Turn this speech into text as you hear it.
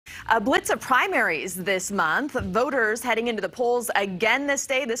A blitz of primaries this month. Voters heading into the polls again this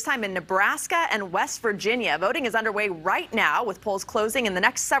day, this time in Nebraska and West Virginia. Voting is underway right now with polls closing in the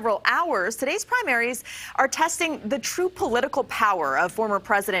next several hours. Today's primaries are testing the true political power of former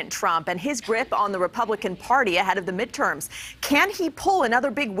President Trump and his grip on the Republican Party ahead of the midterms. Can he pull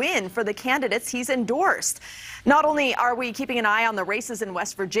another big win for the candidates he's endorsed? Not only are we keeping an eye on the races in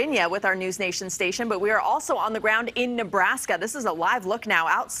West Virginia with our NewsNation station, but we are also on the ground in Nebraska. This is a live look now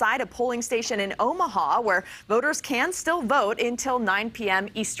outside a polling station in Omaha, where voters can still vote until 9 p.m.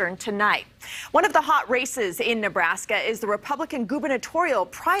 Eastern tonight. One of the hot races in Nebraska is the Republican gubernatorial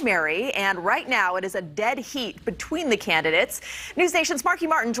primary, and right now it is a dead heat between the candidates. NewsNation's Marky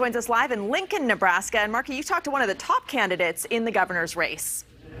Martin joins us live in Lincoln, Nebraska. And Marky, you talked to one of the top candidates in the governor's race.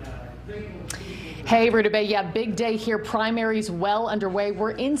 Hey, Rudabeh. Yeah, big day here. Primaries well underway.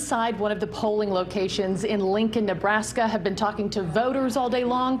 We're inside one of the polling locations in Lincoln, Nebraska. Have been talking to voters all day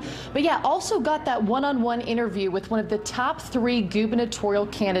long. But yeah, also got that one-on-one interview with one of the top 3 gubernatorial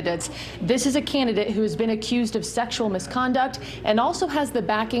candidates. This is a candidate who has been accused of sexual misconduct and also has the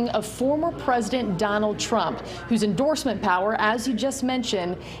backing of former President Donald Trump, whose endorsement power, as you just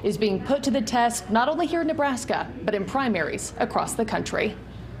mentioned, is being put to the test not only here in Nebraska, but in primaries across the country.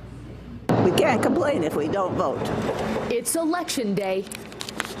 We can't complain if we don't vote. It's election day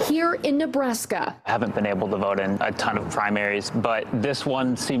here in Nebraska. I haven't been able to vote in a ton of primaries, but this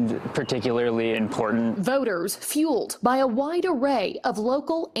one seemed particularly important. Voters fueled by a wide array of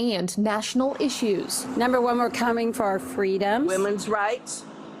local and national issues. Number one, we're coming for our freedoms. Women's rights,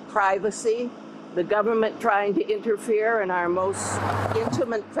 privacy, the government trying to interfere in our most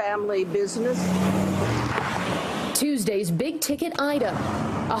intimate family business. Tuesday's big ticket item,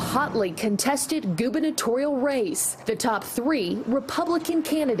 a hotly contested gubernatorial race. The top 3 Republican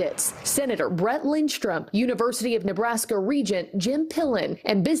candidates, Senator Brett Lindstrom, University of Nebraska Regent Jim Pillen,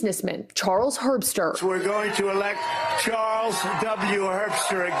 and businessman Charles Herbster. So we're going to elect Charles W.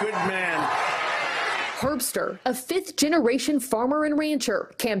 Herbster, a good man. Herbster, a 5th-generation farmer and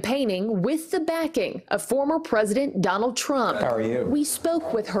rancher, campaigning with the backing of former President Donald Trump. How are you? We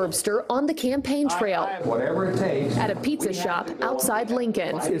spoke with Herbster on the campaign trail. Whatever it takes. At a pizza shop outside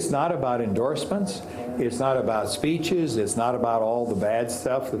Lincoln. It's not about endorsements. It's not about speeches. It's not about all the bad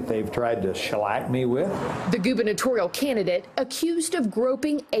stuff that they've tried to shellac me with. The gubernatorial candidate accused of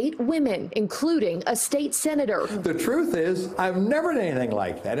groping 8 women, including a state senator. The truth is, I've never done anything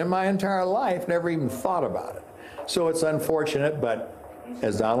like that in my entire life, never even thought about it. So it's unfortunate, but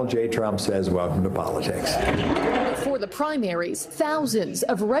as Donald J. Trump says, welcome to politics. For the primaries, thousands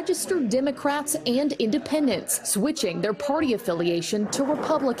of registered Democrats and independents switching their party affiliation to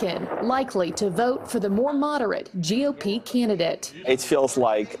Republican, likely to vote for the more moderate GOP candidate. It feels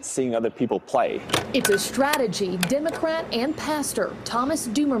like seeing other people play. It's a strategy Democrat and pastor Thomas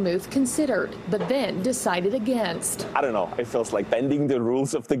Dumermuth considered, but then decided against. I don't know. It feels like bending the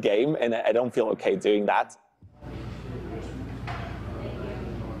rules of the game, and I don't feel okay doing that.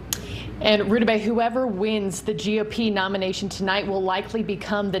 And Rudabeh, whoever wins the GOP nomination tonight will likely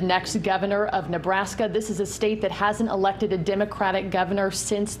become the next governor of Nebraska. This is a state that hasn't elected a Democratic governor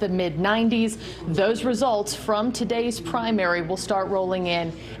since the mid-90s. Those results from today's primary will start rolling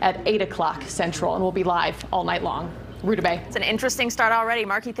in at 8 o'clock Central and will be live all night long. Rudabeh. It's an interesting start already.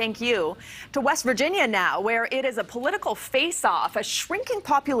 Marky, thank you. To West Virginia now, where it is a political face-off, a shrinking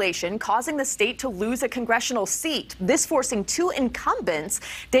population causing the state to lose a congressional seat. This forcing 2 incumbents,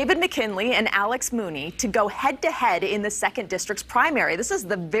 David McKinley and Alex Mooney, to go head-to-head in the 2nd District's primary. This is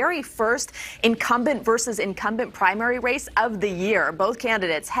the very first incumbent versus incumbent primary race of the year. Both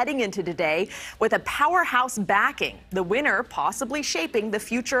candidates heading into today with a powerhouse backing, the winner possibly shaping the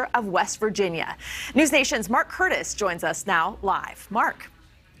future of West Virginia. NewsNation's Mark Curtis joins us now live. Mark.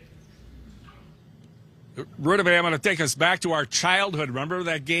 Rudabeh, I'm going to take us back to our childhood. Remember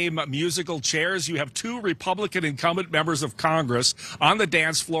that game, Musical Chairs? You have 2 Republican incumbent members of Congress on the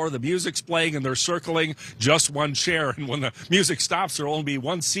dance floor. The music's playing, and they're circling just one chair. And when the music stops, there will only be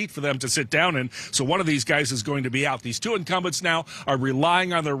 1 seat for them to sit down in. So one of these guys is going to be out. These 2 incumbents now are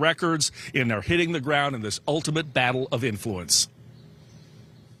relying on their records, and they're hitting the ground in this ultimate battle of influence.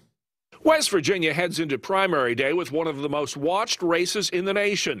 West Virginia heads into primary day with one of the most watched races in the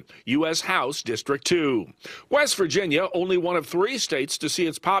nation, U.S. House District 2. West Virginia, only one of 3 states to see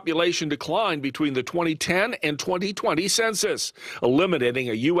its population decline between the 2010 and 2020 census, eliminating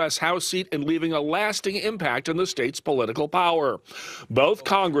a U.S. House seat and leaving a lasting impact on the state's political power. Both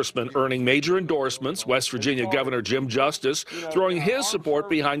congressmen earning major endorsements, West Virginia Governor Jim Justice throwing his support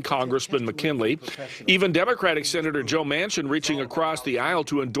behind Congressman McKinley, even Democratic Senator Joe Manchin reaching across the aisle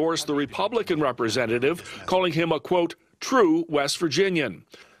to endorse the Republican representative, calling him a, quote, true West Virginian.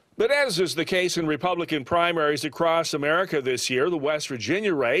 But as is the case in Republican primaries across America this year, the West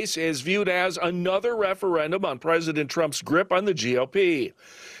Virginia race is viewed as another referendum on President Trump's grip on the GOP.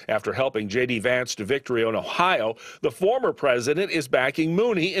 After helping J.D. Vance to victory in Ohio, the former president is backing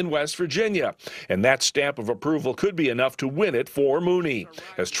Mooney in West Virginia. And that stamp of approval could be enough to win it for Mooney,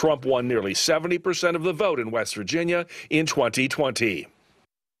 as Trump won nearly 70% of the vote in West Virginia in 2020.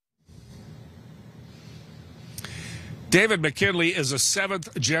 David McKinley is a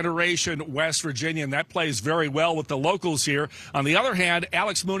seventh-generation West Virginian. That plays very well with the locals here. On the other hand,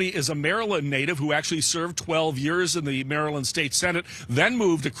 Alex Mooney is a Maryland native who actually served 12 years in the Maryland State Senate, then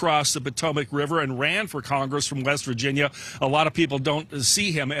moved across the Potomac River and ran for Congress from West Virginia. A lot of people don't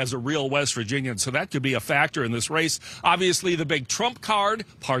see him as a real West Virginian, so that could be a factor in this race. Obviously, the big Trump card,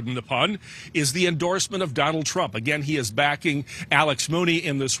 pardon the pun, is the endorsement of Donald Trump. Again, he is backing Alex Mooney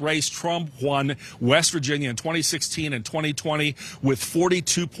in this race. Trump won West Virginia in 2016 and 2020 with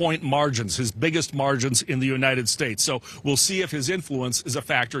 42-point margins, his biggest margins in the United States. So we'll see if his influence is a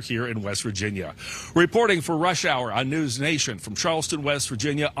factor here in West Virginia. Reporting for Rush Hour on News Nation from Charleston, West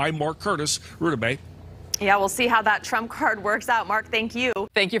Virginia, I'm Mark Curtis, Rutabaga. Yeah, we'll see how that Trump card works out. Mark, thank you.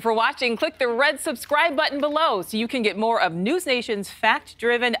 Thank you for watching. Click the red subscribe button below so you can get more of News Nation's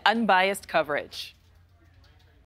fact-driven, unbiased coverage.